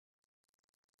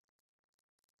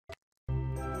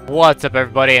What's up,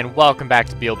 everybody, and welcome back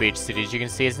to Beale Beach City. As you can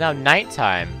see, it's now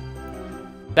nighttime.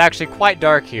 It's actually quite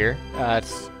dark here.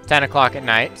 It's 10 o'clock at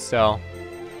night, so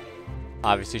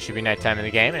obviously should be nighttime in the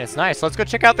game, and it's nice. Let's go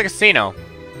check out the casino.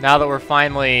 Now that we're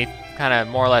finally kind of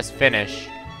more or less finished,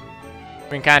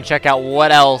 we can kind of check out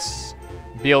what else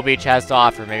Beale Beach has to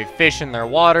offer. Maybe fish in their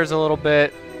waters a little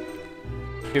bit,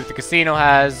 see what the casino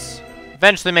has,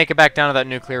 eventually make it back down to that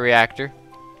nuclear reactor.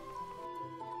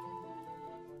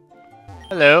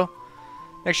 Hello.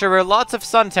 Make sure wear lots of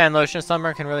suntan lotion.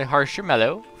 Sunburn can really harsh your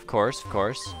mellow. Of course, of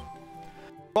course.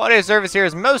 Quality of service here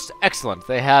is most excellent.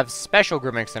 They have special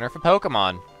grooming center for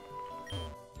Pokemon.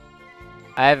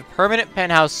 I have a permanent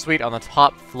penthouse suite on the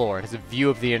top floor. It has a view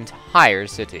of the entire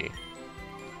city.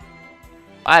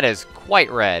 That is quite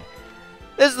red.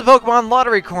 This is the Pokemon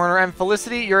Lottery Corner. I'm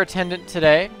Felicity, your attendant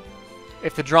today.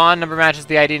 If the drawn number matches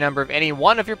the ID number of any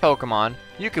one of your Pokemon,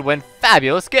 you could win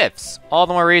fabulous gifts. All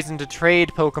the more reason to trade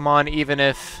Pokemon even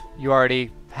if you already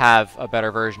have a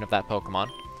better version of that Pokemon.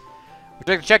 Would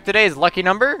you like to check today's lucky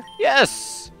number?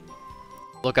 Yes!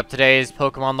 Look up today's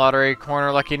Pokemon Lottery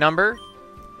Corner lucky number.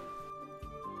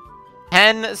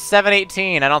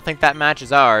 10718. I don't think that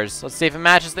matches ours. Let's see if it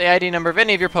matches the ID number of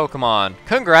any of your Pokemon.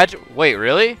 Wait,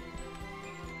 really?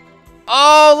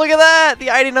 Oh, look at that! The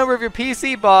ID number of your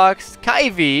PC box,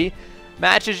 Kyvie,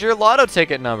 matches your lotto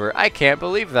ticket number. I can't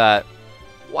believe that.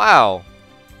 Wow.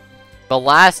 The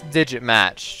last digit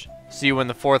matched, so you win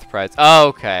the fourth prize. Oh,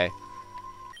 okay.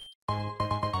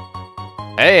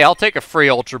 Hey, I'll take a free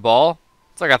Ultra Ball.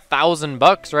 It's like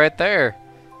 $1,000 right there.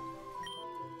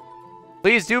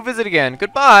 Please do visit again.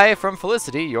 Goodbye from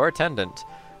Felicity, your attendant.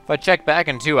 If I check back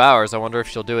in 2 hours, I wonder if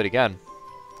she'll do it again.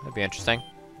 That'd be interesting.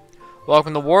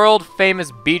 Welcome to the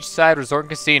world-famous beachside resort and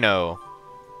casino.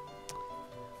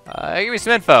 Give me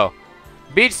some info.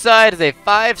 Beachside is a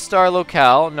 5-star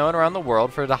locale known around the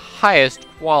world for the highest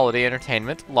quality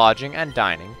entertainment, lodging, and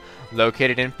dining,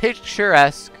 located in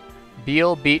picturesque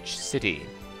Beale Beach City.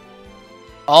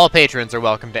 All patrons are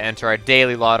welcome to enter our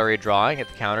daily lottery drawing at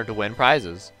the counter to win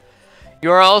prizes.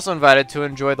 You are also invited to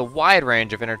enjoy the wide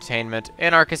range of entertainment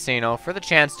in our casino for the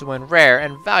chance to win rare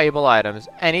and valuable items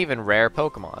and even rare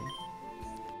Pokemon.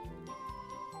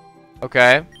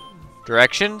 Okay.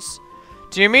 Directions.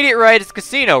 To your immediate right is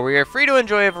casino, where you're free to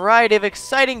enjoy a variety of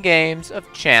exciting games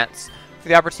of chance for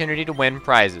the opportunity to win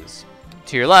prizes.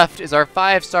 To your left is our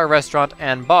 5-star restaurant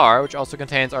and bar, which also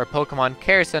contains our Pokemon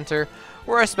Care Center,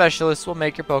 where our specialists will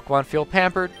make your Pokemon feel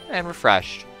pampered and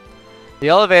refreshed. The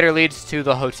elevator leads to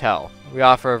the hotel. We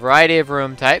offer a variety of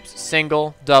room types: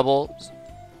 single, double,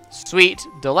 suite,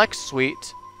 deluxe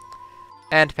suite,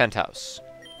 and penthouse.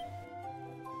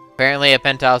 Apparently a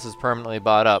penthouse is permanently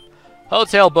bought up.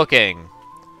 Hotel booking.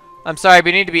 I'm sorry, but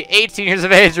you need to be 18 years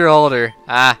of age or older.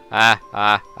 I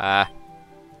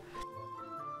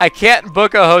can't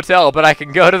book a hotel, but I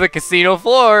can go to the casino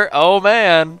floor. Oh,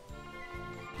 man.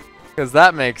 Because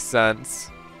that makes sense.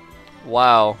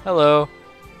 Wow. Hello.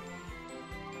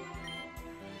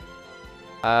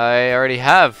 I already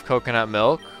have coconut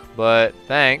milk, but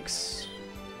thanks.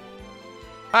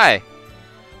 Hi.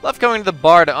 Love going to the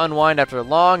bar to unwind after a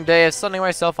long day of sunning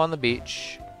myself on the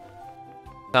beach.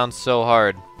 Sounds so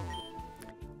hard.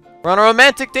 We're on a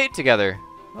romantic date together.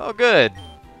 Oh, good.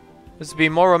 This would be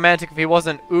more romantic if he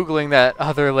wasn't oogling that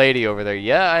other lady over there.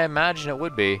 Yeah, I imagine it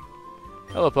would be.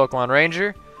 Hello, Pokemon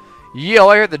Ranger. Yo,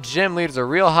 I heard the gym leaders are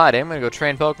real hot. I'm gonna go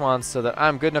train Pokemon so that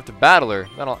I'm good enough to battle her.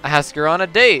 Then I'll ask her on a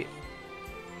date.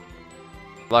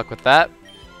 Good luck with that.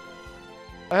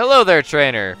 Oh, hello there,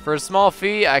 trainer. For a small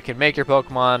fee, I can make your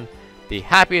Pokemon the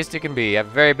happiest it can be. I have a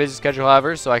very busy schedule,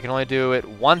 however, so I can only do it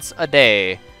once a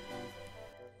day.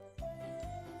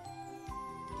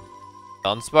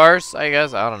 Dunsparce, I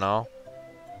guess? I don't know.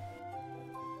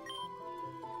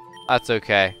 That's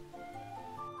okay.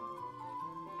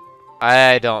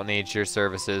 I don't need your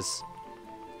services.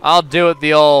 I'll do it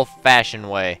the old-fashioned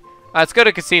way. Let's go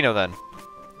to casino, then.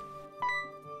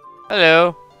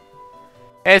 Hello.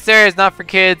 Hey, this area is not for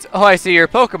kids. Oh, I see, you're a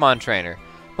Pokemon trainer.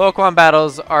 Pokemon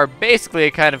battles are basically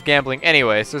a kind of gambling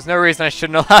anyway, so there's no reason I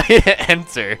shouldn't allow you to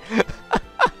enter.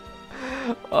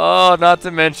 Oh, not to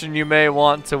mention you may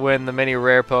want to win the many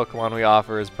rare Pokemon we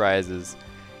offer as prizes.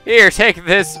 Here, take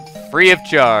this free of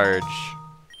charge.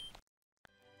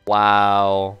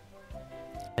 Wow.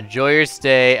 Enjoy your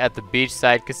stay at the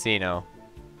beachside casino.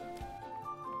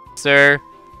 Sir,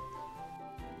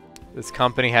 this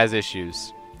company has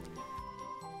issues.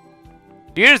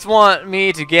 You just want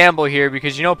me to gamble here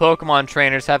because you know Pokemon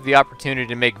trainers have the opportunity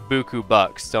to make buku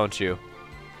bucks, don't you?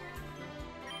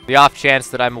 The off chance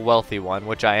that I'm a wealthy one,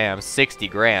 which I am, 60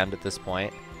 grand at this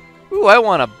point. Ooh, I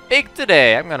want a big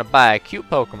today. I'm gonna buy a cute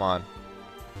Pokemon.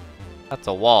 That's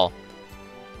a wall.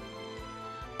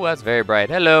 Oh, that's very bright.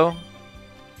 Hello.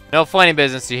 No funny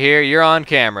business you hear. You're on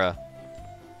camera.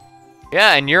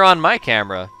 Yeah, and you're on my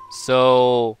camera.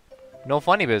 So, no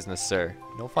funny business, sir.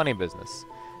 No funny business.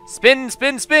 Spin,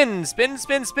 spin, spin. Spin,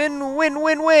 spin, spin. Win,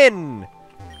 win, win.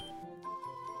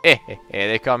 Hey,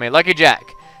 they call me Lucky Jack.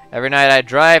 Every night I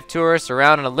drive tourists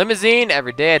around in a limousine.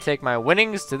 Every day I take my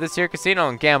winnings to this here casino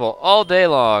and gamble all day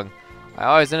long. I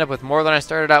always end up with more than I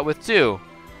started out with, too.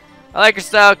 I like your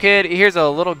style, kid. Here's a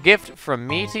little gift from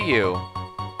me to you.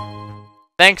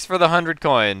 Thanks for the 100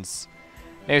 coins.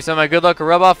 Maybe some of my good luck will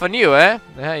rub off on you, eh?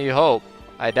 Yeah, you hope.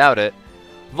 I doubt it.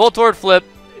 Voltord Flip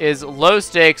is low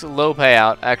stakes, low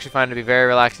payout. I actually find it to be very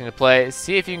relaxing to play.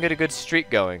 See if you can get a good streak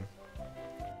going.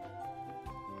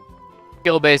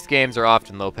 Skill-based games are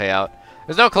often low payout.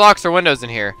 There's no clocks or windows in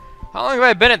here. How long have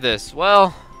I been at this?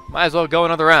 Well, might as well go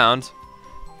another round.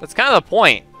 That's kind of the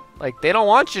point. Like, they don't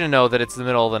want you to know that it's the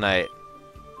middle of the night.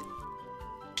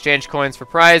 Exchange coins for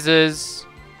prizes.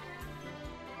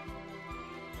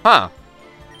 Huh.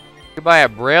 You could buy a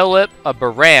Braille Lip, a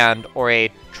Barand, or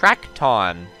a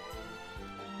Tracton.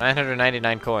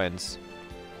 999 coins.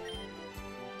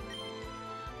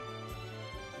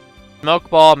 Milk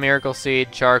Ball, Miracle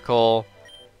Seed, Charcoal,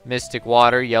 Mystic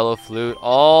Water, Yellow Flute,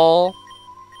 all...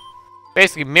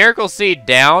 Basically, Miracle Seed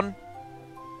down.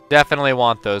 Definitely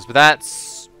want those, but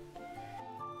that's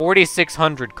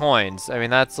 4,600 coins. I mean,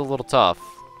 that's a little tough.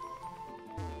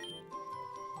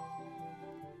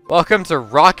 Welcome to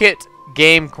Rocket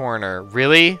Game Corner.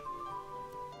 Really?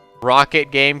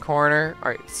 Rocket Game Corner?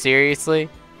 Alright, seriously?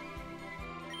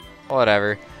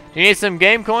 Whatever. Do you need some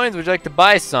game coins? Would you like to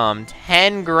buy some?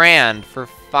 10 grand for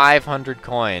 500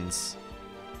 coins.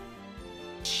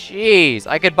 Jeez,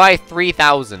 I could buy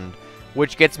 3,000,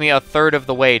 which gets me a third of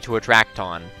the way to a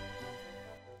Tracton.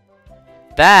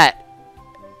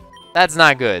 That's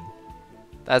not good.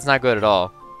 That's not good at all.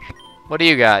 What do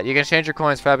you got? You can exchange your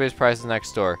coins for fabulous prices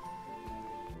next door.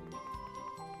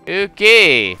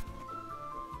 Okay.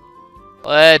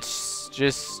 Let's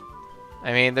just...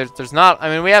 I mean, there's not... I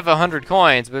mean, we have 100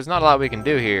 coins, but there's not a lot we can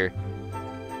do here.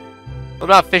 What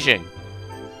about fishing?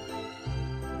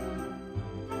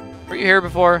 Were you here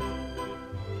before?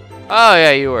 Oh,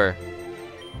 yeah, you were.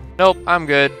 Nope, I'm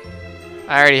good.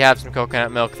 I already have some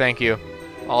coconut milk, thank you.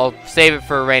 I'll save it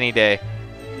for a rainy day.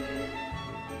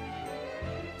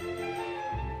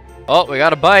 Oh, we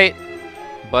got a bite.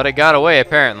 But it got away,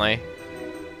 apparently.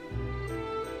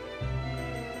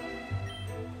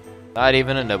 Not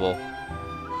even a nibble.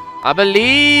 I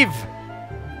believe!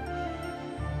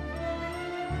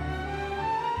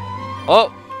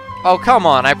 Oh! Oh, come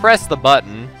on. I pressed the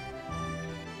button.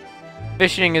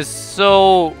 Fishing is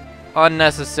so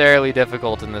unnecessarily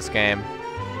difficult in this game.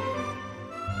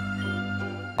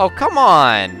 Oh, come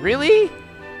on! Really?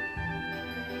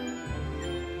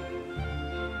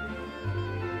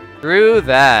 Screw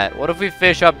that. What if we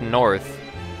fish up north?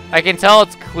 I can tell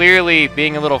it's clearly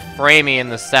being a little framey in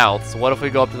the south, so what if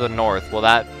we go up to the north? Will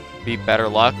that be better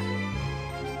luck?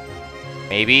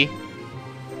 Maybe?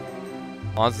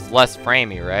 As long as it's less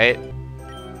framey, right?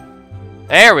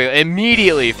 There we go.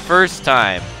 Immediately. First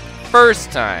time.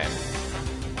 First time.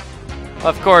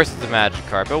 Of course it's a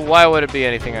Magikarp, but why would it be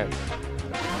anything?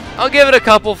 I'll give it a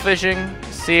couple fishing.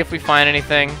 See if we find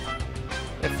anything.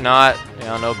 If not, you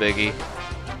know, no biggie.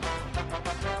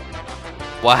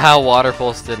 Wow, Water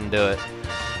Pulse didn't do it.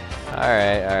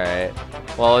 Alright, alright.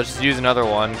 Well, let's just use another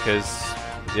one, because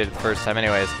we did it the first time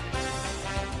anyways.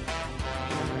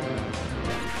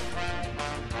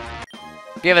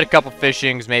 Give it a couple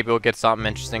fishings, maybe we'll get something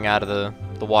interesting out of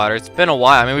the water. It's been a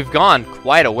while. I mean, we've gone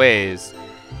quite a ways.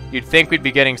 You'd think we'd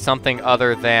be getting something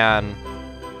other than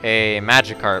a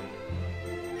Magikarp.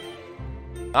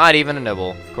 Not even a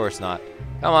nibble. Of course not.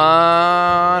 Come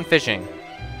on, fishing.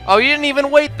 Oh, you didn't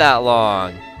even wait that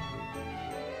long.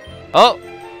 Oh,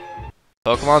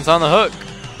 Pokemon's on the hook.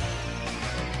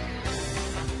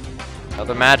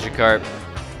 Another Magikarp.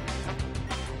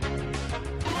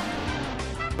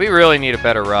 We really need a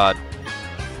better rod.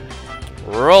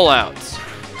 Roll out.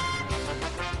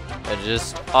 And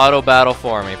just auto battle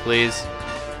for me, please.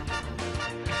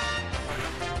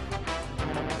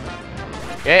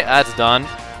 Okay, that's done.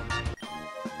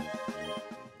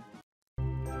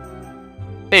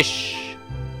 Fish.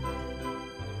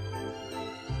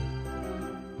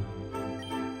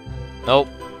 Nope.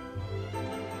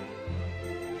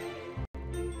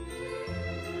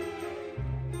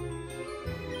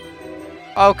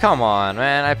 Oh, come on,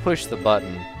 man. I pushed the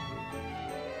button.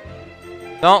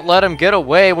 Don't let him get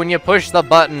away when you push the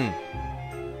button.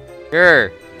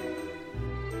 Sure.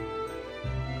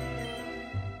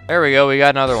 There we go. We got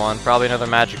another one. Probably another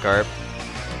Magikarp.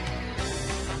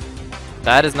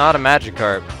 That is not a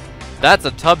Magikarp. That's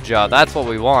a Tubjaw. That's what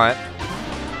we want.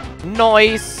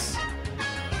 Nice.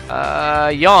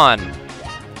 Yawn.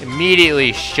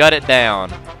 Immediately shut it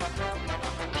down.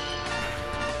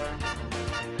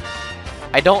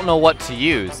 I don't know what to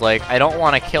use. Like, I don't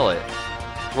want to kill it.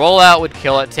 Rollout would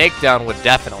kill it. Takedown would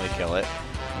definitely kill it.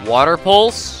 Water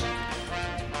Pulse?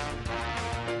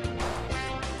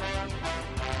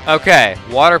 Okay,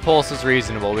 Water Pulse is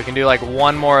reasonable. We can do like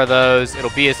one more of those. It'll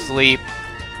be asleep.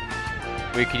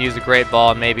 We can use a Great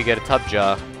Ball and maybe get a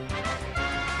Tubjaw.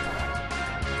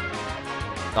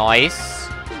 Nice.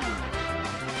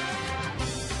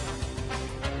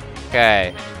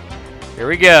 Okay. Here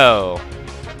we go.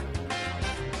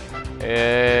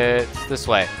 It's this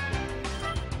way.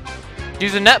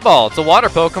 Use a Netball. It's a water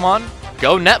Pokemon.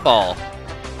 Go Netball.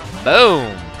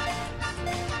 Boom.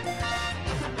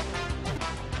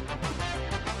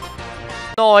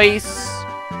 Nice.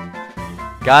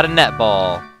 Got a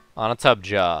Netball on a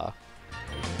Tubjaw.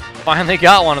 Finally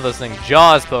got one of those things.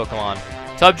 Jaws Pokemon.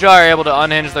 Tubjaw are able to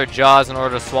unhinge their jaws in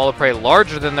order to swallow prey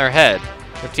larger than their head.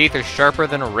 Their teeth are sharper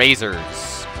than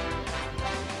razors.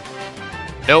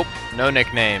 Nope. No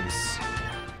nicknames.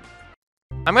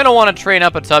 I'm gonna want to train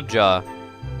up a Tubjaw.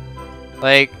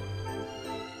 Like,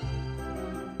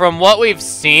 from what we've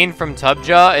seen from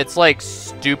Tubjaw, it's like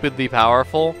stupidly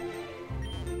powerful.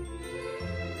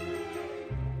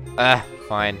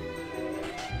 Fine.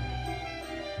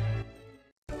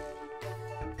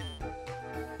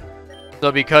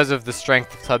 So because of the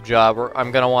strength of Tubjaw,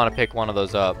 I'm gonna want to pick one of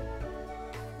those up.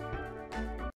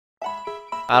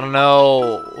 I don't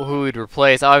know who we'd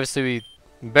replace. Obviously,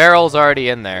 Barrel's already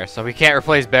in there, so we can't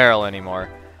replace Barrel anymore.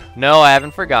 No, I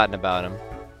haven't forgotten about him.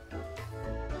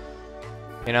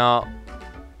 You know,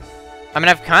 I mean,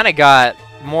 I've kind of got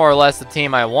more or less the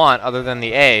team I want, other than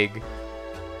the egg.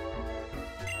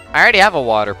 I already have a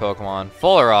water Pokemon,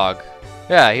 Fularog.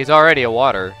 Yeah, he's already a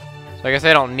water. So I guess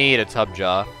I don't need a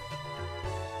Tubjaw.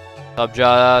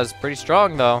 Tubjaw is pretty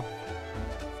strong, though.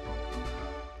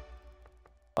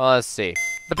 Well, let's see.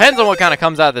 Depends on what kind of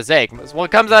comes out of this egg. What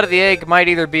comes out of the egg might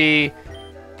either be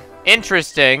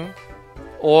interesting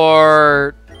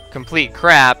or complete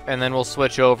crap, and then we'll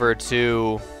switch over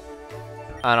to,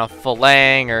 I don't know,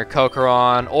 Falang or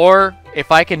Kokoron, or if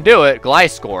I can do it,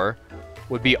 Gliscor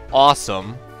would be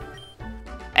awesome.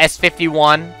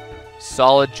 S51,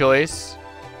 solid choice.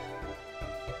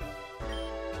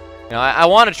 You know, I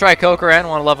want to try Kokoran,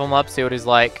 want to level him up, see what he's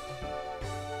like.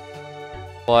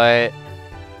 But,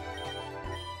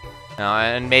 you know,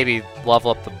 and maybe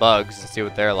level up the bugs and see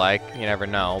what they're like. You never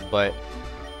know, but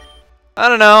I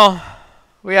don't know.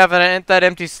 We have that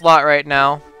empty slot right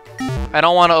now. I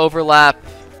don't want to overlap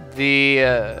the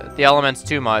elements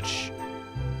too much.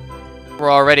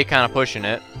 We're already kind of pushing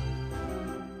it.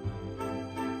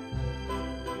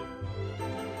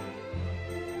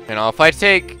 You know, if I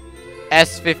take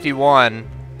S51,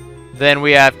 then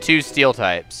we have 2 steel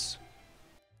types.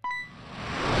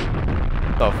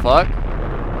 The fuck?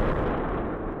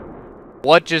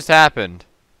 What just happened?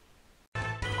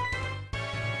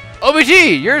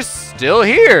 OBG, you're still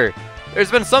here!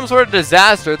 There's been some sort of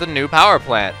disaster at the new power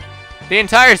plant. The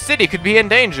entire city could be in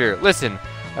danger. Listen,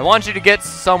 I want you to get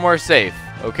somewhere safe,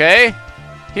 okay?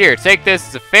 Here, take this.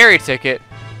 It's a ferry ticket.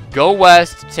 Go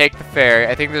west, take the ferry.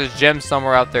 I think there's a gem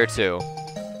somewhere out there, too.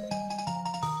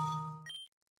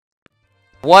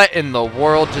 What in the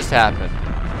world just happened?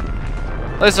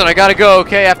 Listen, I gotta go,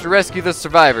 okay? I have to rescue the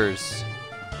survivors.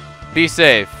 Be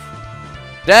safe.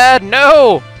 Dad,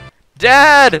 no!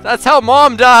 Dad! That's how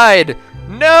Mom died!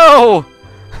 No!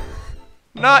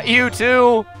 Not you,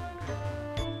 too!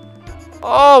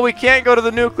 Oh, we can't go to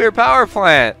the nuclear power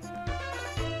plant!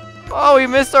 Oh, we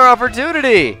missed our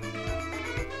opportunity!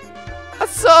 That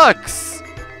sucks!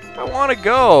 I want to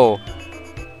go.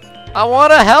 I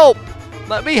want to help!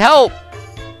 Let me help!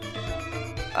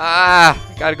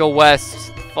 Gotta go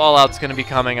west. Fallout's gonna be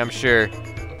coming, I'm sure.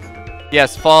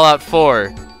 Yes, Fallout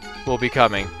 4 will be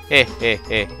coming.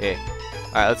 Alright,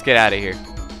 let's get out of here.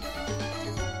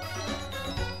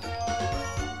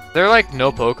 Is there, like,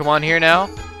 no Pokemon here now?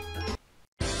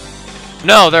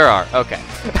 No, there are. Okay.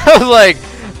 I was like,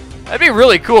 that'd be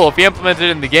really cool if you implemented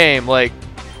it in the game. Like,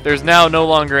 there's now no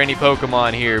longer any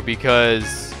Pokemon here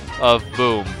because of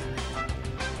Boom.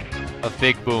 Of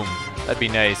Big Boom. That'd be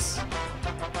nice.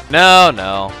 No,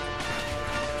 no.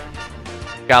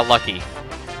 Got lucky.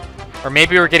 Or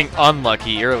maybe we were getting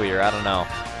unlucky earlier. I don't know.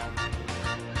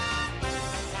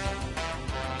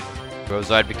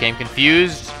 Rosard became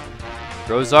confused.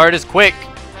 Rosard is quick.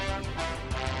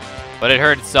 But it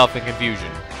hurt itself in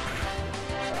confusion.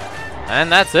 And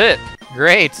that's it.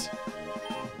 Great.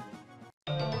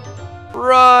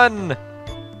 Run!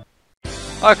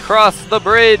 Across the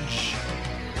bridge!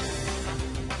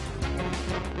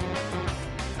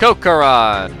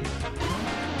 Kokaron!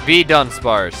 V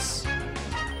Dunsparce.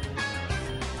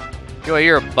 Yo,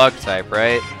 you're a bug type,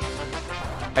 right?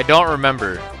 I don't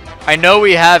remember. I know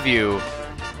we have you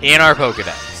in our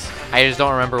Pokedex. I just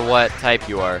don't remember what type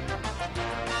you are.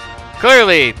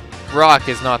 Clearly, rock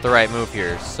is not the right move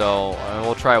here, so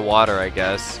we'll try water, I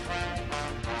guess.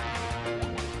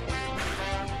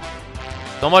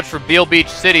 So much for Beale Beach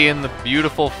City and the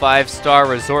beautiful 5-star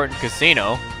resort and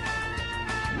casino.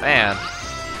 Man.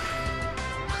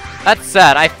 That's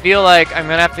sad. I feel like I'm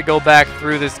gonna have to go back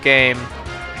through this game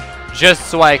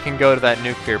just so I can go to that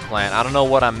nuclear plant. I don't know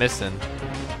what I'm missing.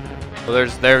 Well,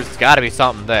 there's gotta be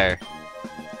something there.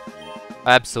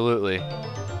 Absolutely.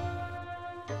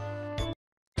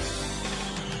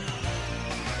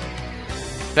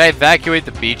 Did I evacuate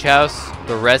the beach house?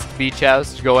 The rest beach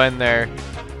house? To go in there,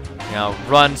 you know,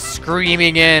 run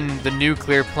screaming in, the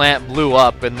nuclear plant blew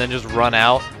up, and then just run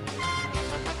out.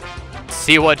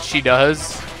 See what she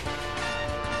does.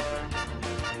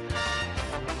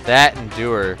 That and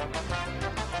do her.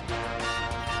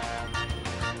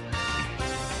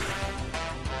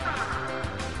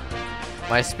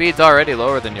 My speed's already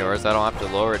lower than yours. I don't have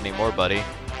to lower it anymore, buddy.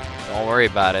 Don't worry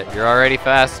about it. You're already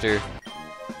faster.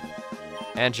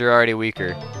 And you're already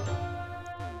weaker.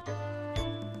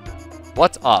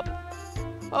 What's up?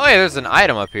 Oh, hey, there's an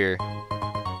item up here.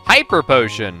 Hyper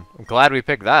Potion. I'm glad we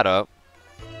picked that up.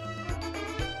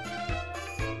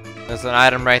 There's an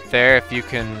item right there. If you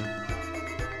can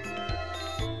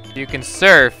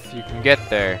surf, you can get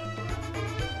there.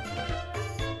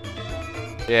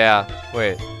 Yeah,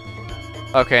 wait.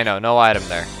 Okay, no item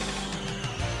there.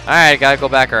 Alright, gotta go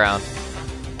back around.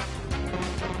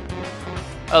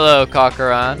 Hello,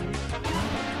 Kokaron.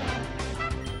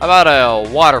 How about a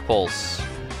water pulse?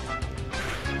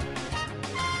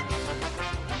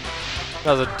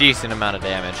 Does a decent amount of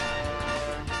damage.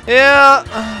 Yeah,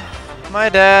 my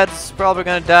dad's probably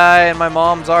gonna die and my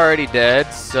mom's already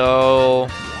dead, so...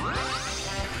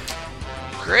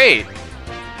 Great.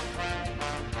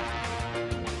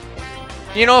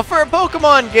 You know, for a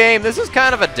Pokemon game, this is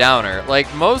kind of a downer. Like,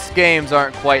 most games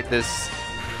aren't quite this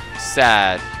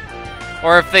sad.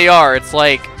 Or if they are, it's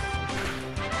like...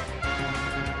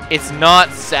 It's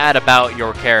not sad about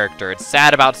your character. It's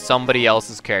sad about somebody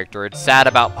else's character. It's sad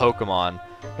about Pokemon.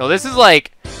 No, this is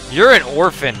like, you're an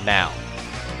orphan now.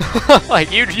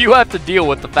 Like, you have to deal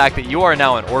with the fact that you are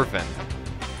now an orphan.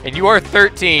 And you are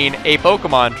 13, a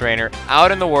Pokemon trainer,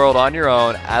 out in the world on your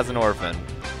own as an orphan.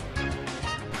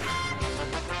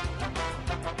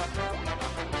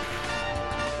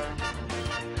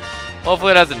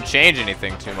 Hopefully it doesn't change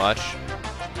anything too much.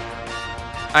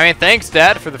 I mean, thanks,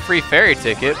 Dad, for the free ferry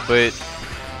ticket, but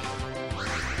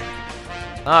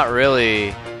not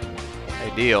really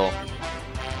ideal.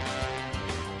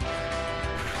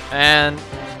 And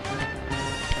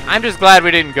I'm just glad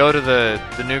we didn't go to the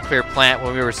nuclear plant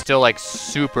when we were still, like,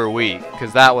 super weak,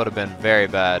 because that would have been very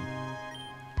bad.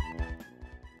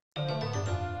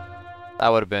 That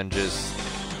would have been just...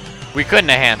 We couldn't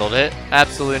have handled it.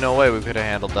 Absolutely no way we could have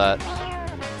handled that.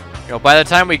 You know, by the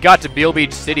time we got to Beale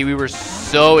Beach City, we were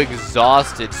so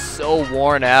exhausted, so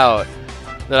worn out,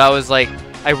 that I was like,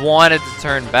 I wanted to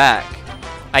turn back.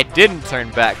 I didn't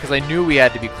turn back, because I knew we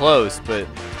had to be close, but...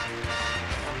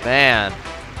 Man...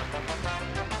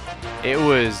 It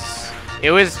was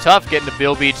tough getting to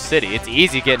Beale Beach City. It's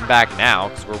easy getting back now,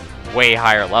 because we're way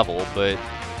higher level, but...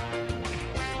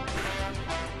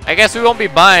 I guess we won't be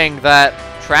buying that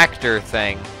tractor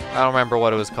thing. I don't remember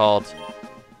what it was called.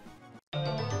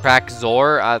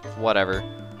 Traxor? Whatever.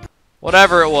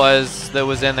 Whatever it was that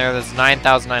was in there, that's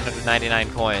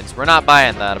 9,999 coins. We're not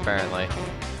buying that, apparently.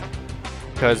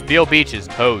 Because Beale Beach is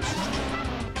toast.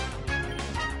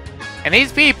 And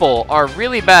these people are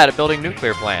really bad at building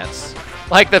nuclear plants.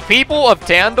 Like, the people of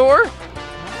Tandor,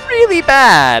 really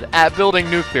bad at building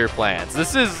nuclear plants.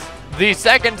 This is the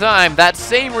second time that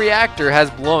same reactor has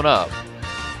blown up.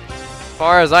 As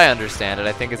far as I understand it,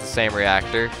 I think it's the same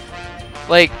reactor.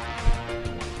 Like,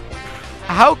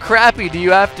 how crappy do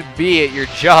you have to be at your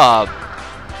job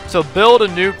to build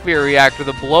a nuclear reactor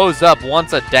that blows up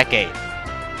once a decade?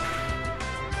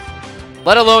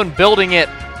 Let alone building it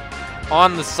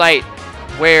on the site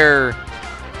where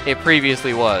it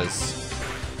previously was.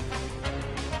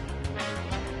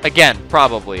 Again,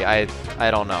 probably. I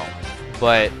don't know.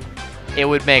 But it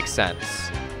would make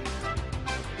sense.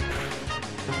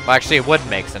 Well, actually, it wouldn't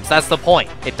make sense. That's the point.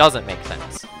 It doesn't make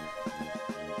sense.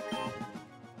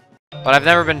 But I've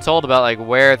never been told about, like,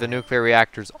 where the nuclear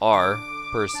reactors are,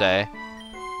 per se.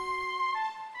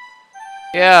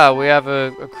 Yeah, we have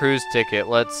a cruise ticket.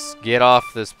 Let's get off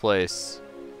this place.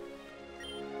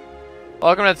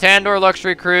 Welcome to Tandor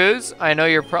Luxury Cruise. I know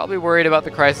you're probably worried about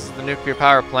the crisis of the nuclear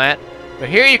power plant, but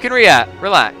here you can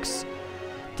relax.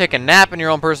 Take a nap in your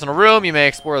own personal room. You may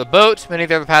explore the boat. Many of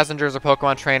the other passengers are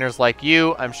Pokemon trainers like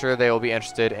you. I'm sure they will be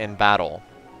interested in battle.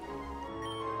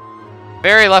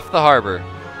 Ferry left the harbor.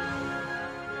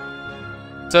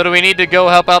 So do we need to go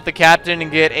help out the captain and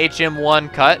get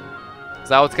HM1 cut? Is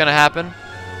that what's gonna happen?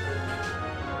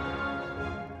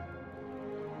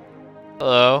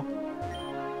 Hello.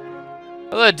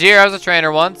 Hello, dear. I was a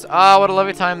trainer once. Ah, what a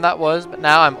lovely time that was. But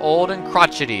now I'm old and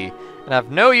crotchety and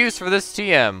have no use for this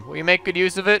TM. Will you make good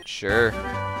use of it? Sure.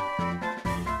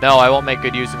 No, I won't make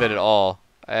good use of it at all.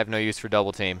 I have no use for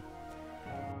double team.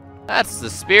 That's the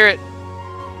spirit.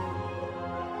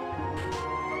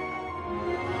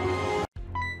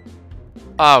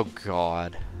 Oh,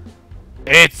 God.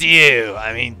 It's you.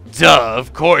 I mean, duh,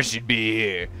 of course you'd be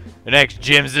here. The next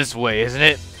gym's this way, isn't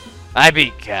it? I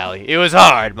beat Callie. It was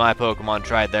hard. My Pokemon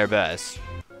tried their best.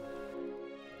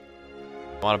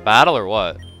 Want to battle or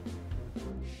what?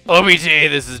 OBT,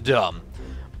 this is dumb.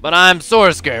 But I'm sort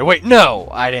of scared. Wait, no,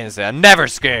 I didn't say. I'm never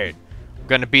scared. I'm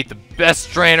gonna beat the best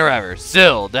trainer ever.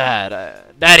 Still,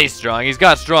 Daddy's strong. He's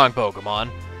got strong Pokemon.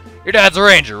 Your dad's a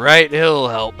ranger, right? He'll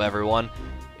help everyone.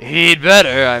 He'd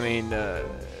better. I mean,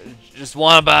 just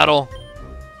want to battle.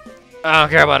 I don't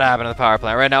care about what happened to the power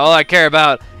plant right now. All I care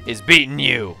about is beating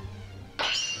you.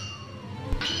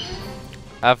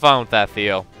 Have fun with that,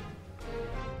 Theo.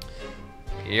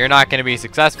 You're not going to be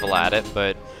successful at it,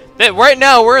 but right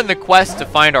now we're in the quest to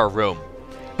find our room.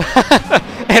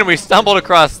 And we stumbled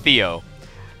across Theo.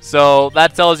 So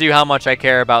that tells you how much I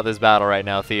care about this battle right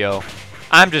now, Theo.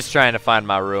 I'm just trying to find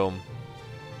my room.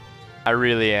 I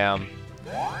really am.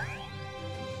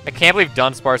 I can't believe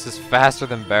Dunsparce is faster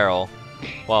than Barrel.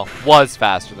 Well, was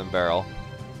faster than Barrel.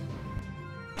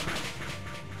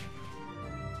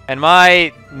 And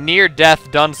my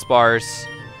near-death Dunsparce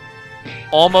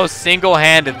almost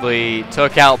single-handedly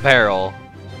took out Barrel.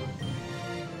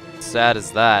 Sad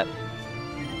as that.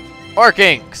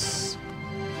 Orkinks!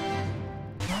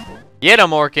 Get him,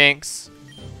 Orkinks!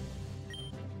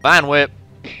 Vine Whip.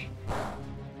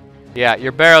 Yeah,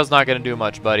 your Barrel's not gonna do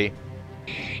much, buddy.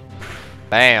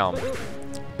 Bam.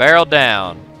 Barrel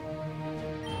down.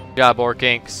 Good job,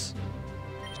 Orkinks.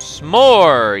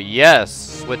 S'more! Yes.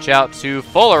 Switch out to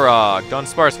Fularog.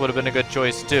 Dunsparce would have been a good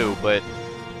choice too, but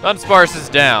Dunsparce is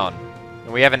down.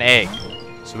 And we have an egg.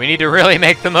 So we need to really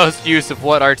make the most use of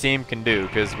what our team can do,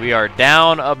 because we are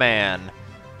down a man.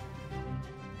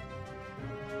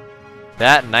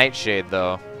 That Nightshade,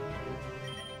 though.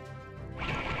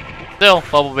 Still,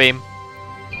 Bubble Beam.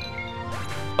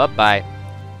 Bye-bye.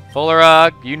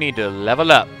 Fularog, you need to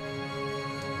level up.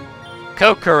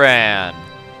 Kokoran.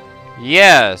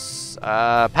 Yes.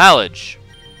 Pallage.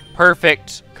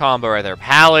 Perfect combo right there.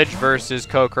 Pallage versus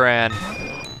Kokoran.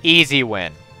 Easy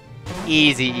win.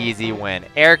 Easy, easy win.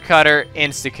 Air Cutter,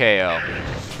 insta-KO.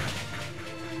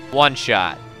 One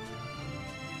shot.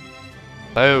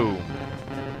 Boom.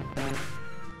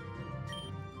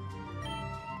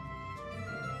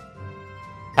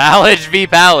 Pallage v.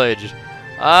 Pallage.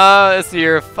 Let's see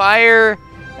here. Fire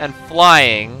and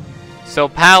flying. So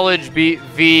Pallage v.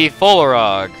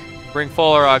 Fularog. Bring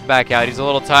Fularog back out. He's a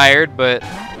little tired, but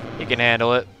he can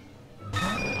handle it.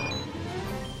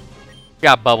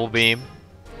 Got Bubble Beam.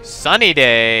 Sunny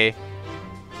Day.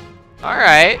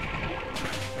 Alright.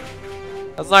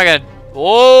 That's not gonna...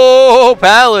 Whoa!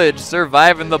 Pallage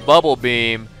surviving the Bubble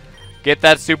Beam. Get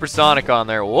that Supersonic on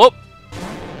there. Whoop!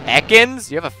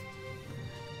 Ekans? You have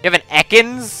an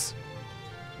Ekans?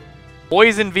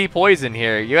 Poison v Poison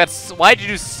here. Why'd you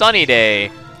do Sunny Day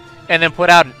and then put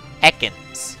out an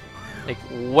Ekans? Like,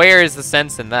 where is the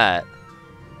sense in that?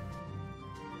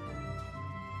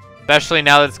 Especially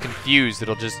now that it's confused,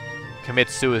 it'll just commit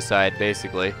suicide,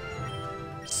 basically.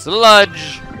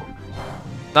 Sludge!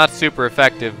 Not super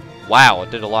effective. Wow, it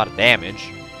did a lot of damage.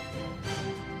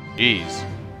 Jeez.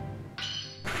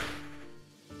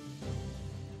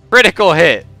 Critical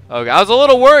hit. Okay, I was a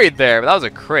little worried there, but that was a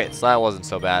crit, so that wasn't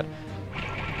so bad.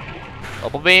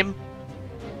 Bubble Beam?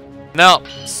 No,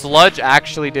 Sludge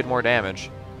actually did more damage.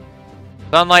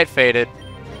 Sunlight faded.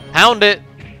 Pound it!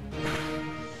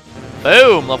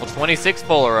 Boom! Level 26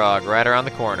 Fularog right around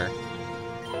the corner.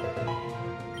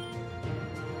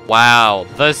 Wow,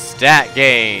 the stat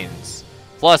gains.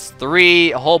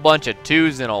 +3, a whole bunch of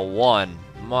 2s, and a 1.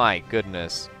 My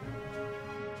goodness.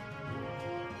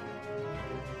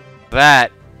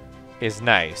 That is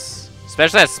nice.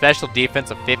 Especially that special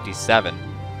defense of 57.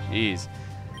 Jeez.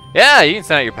 Yeah, you can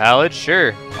send out your pallage,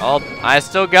 sure. I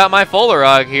still got my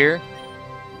Fularog here.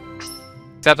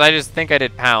 Except I just think I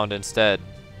did Pound instead.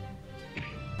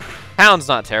 Pound's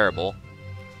not terrible.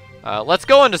 Let's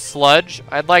go into Sludge.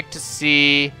 I'd like to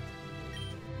see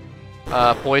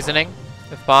Poisoning,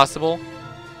 if possible.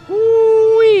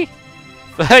 Woo-wee!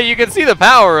 You can see the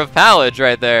power of Pallage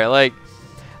right there. Like,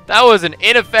 that was an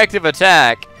ineffective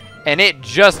attack, and it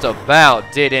just about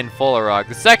did in Fularog.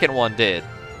 The second one did.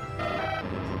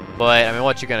 But, I mean,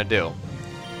 what you gonna do?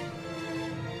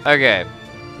 Okay.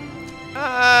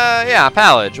 Yeah,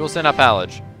 Pallage. We'll send out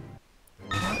Pallage.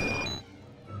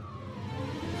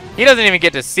 He doesn't even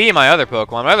get to see my other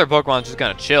Pokemon. My other Pokemon's just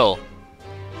gonna chill.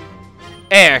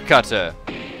 Air Cutter.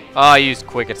 Oh, I used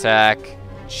Quick Attack.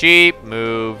 Cheap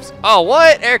moves. Oh,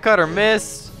 what? Air Cutter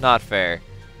missed? Not fair.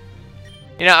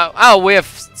 You know, I'll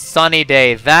whiff Sunny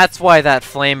Day. That's why that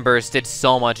Flame Burst did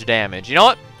so much damage. You know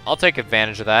what? I'll take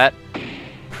advantage of that.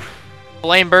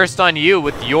 Flame Burst on you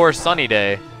with your Sunny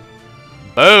Day.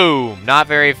 Boom! Not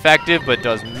very effective, but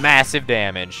does massive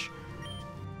damage.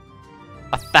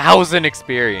 1,000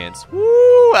 experience.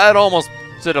 Woo! That almost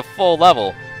did a full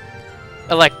level.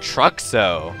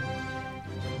 Electruxo.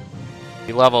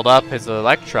 He leveled up his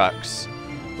Electrux.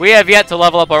 We have yet to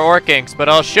level up our Orkinks, but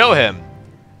I'll show him.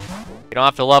 You don't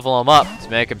have to level him up to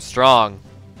make him strong.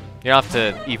 You don't have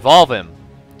to evolve him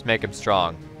to make him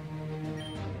strong.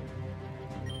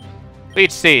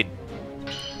 Leech Seed.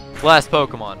 Last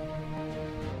Pokemon.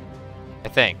 I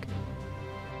think.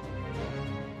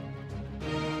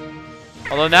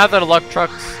 Although now that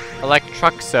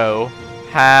Electruxo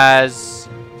has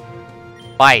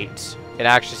Bite, it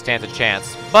actually stands a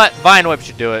chance. But Vine Whip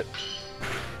should do it.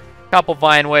 Couple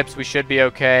Vine Whips, we should be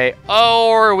okay.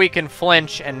 Or we can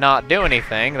flinch and not do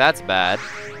anything. That's bad.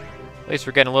 At least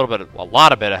we're getting a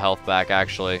lot of health back,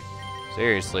 actually.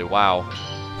 Seriously, wow.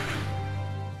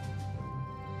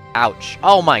 Ouch.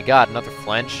 Oh my god, another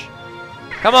flinch.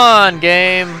 Come on,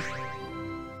 game.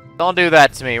 Don't do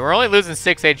that to me. We're only losing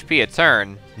 6 HP a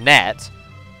turn, net.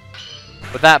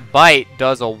 But that Bite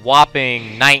does a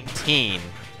whopping 19.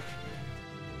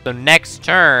 So next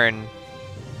turn,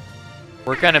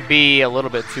 we're going to be a little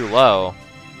bit too low.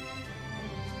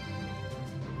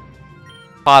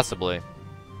 Possibly.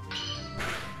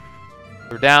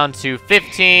 We're down to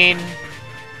 15.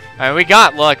 I mean, we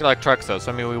got Electruxo,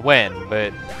 so I mean, we win.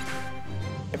 But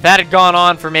if that had gone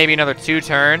on for maybe another 2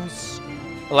 turns,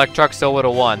 Electruxo would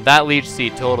have won. That Leech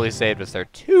Seed totally saved us there.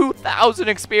 2,000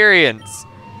 experience.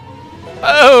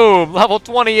 Boom! Level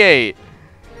 28.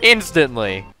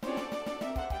 Instantly.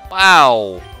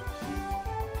 Wow.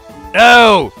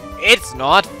 No! It's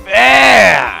not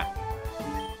fair!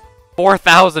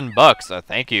 4,000 bucks.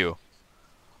 Thank you.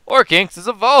 Orkinks is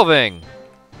evolving.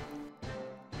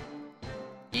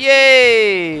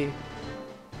 Yay!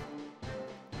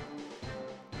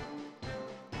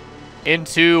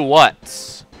 Into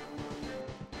what?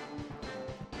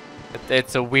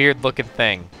 It's a weird looking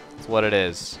thing. That's what it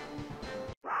is.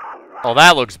 Oh,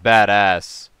 that looks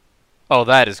badass. Oh,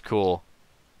 that is cool.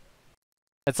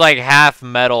 It's like half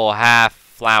metal, half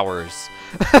flowers.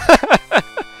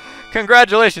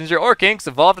 Congratulations, your Orkinks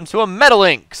evolved into a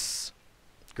Metalinx.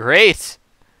 Great.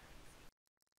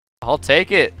 I'll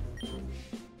take it.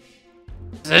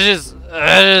 Dad's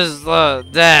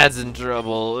in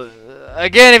trouble. I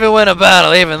can't even win a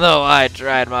battle even though I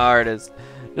tried my hardest.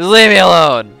 Just leave me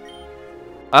alone.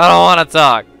 I don't want to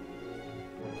talk.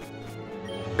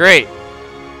 Great.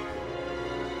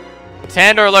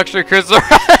 Tandor Luxury Crystal.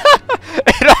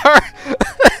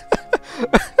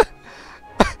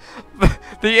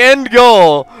 The end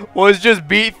goal was just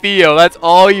beat Theo. That's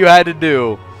all you had to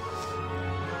do.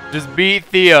 Just beat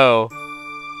Theo.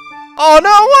 Oh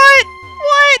no, what?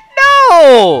 What?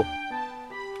 No!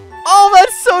 Oh,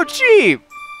 that's so cheap.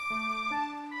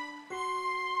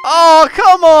 Oh,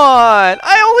 come on.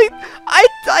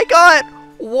 I got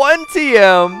 1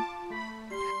 TM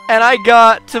and I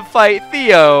got to fight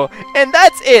Theo, and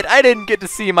that's it. I didn't get to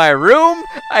see my room.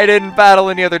 I didn't battle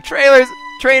any other trainers.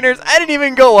 I didn't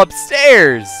even go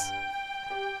upstairs.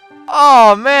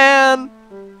 Oh, man.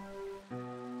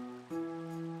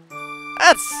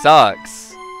 That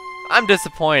sucks. I'm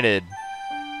disappointed.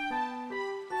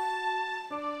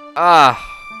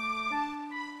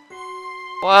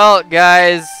 Well,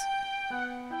 guys,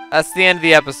 that's the end of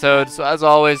the episode. So as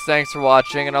always, thanks for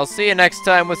watching, and I'll see you next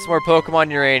time with some more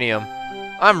Pokemon Uranium.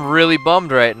 I'm really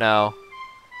bummed right now.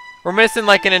 We're missing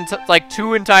like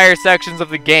 2 entire sections of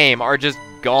the game are just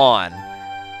gone.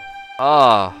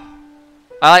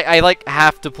 I like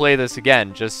have to play this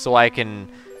again just so I can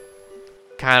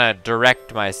kind of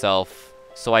direct myself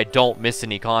so I don't miss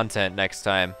any content next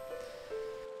time.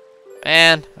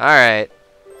 Man, alright.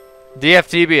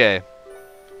 DFTBA.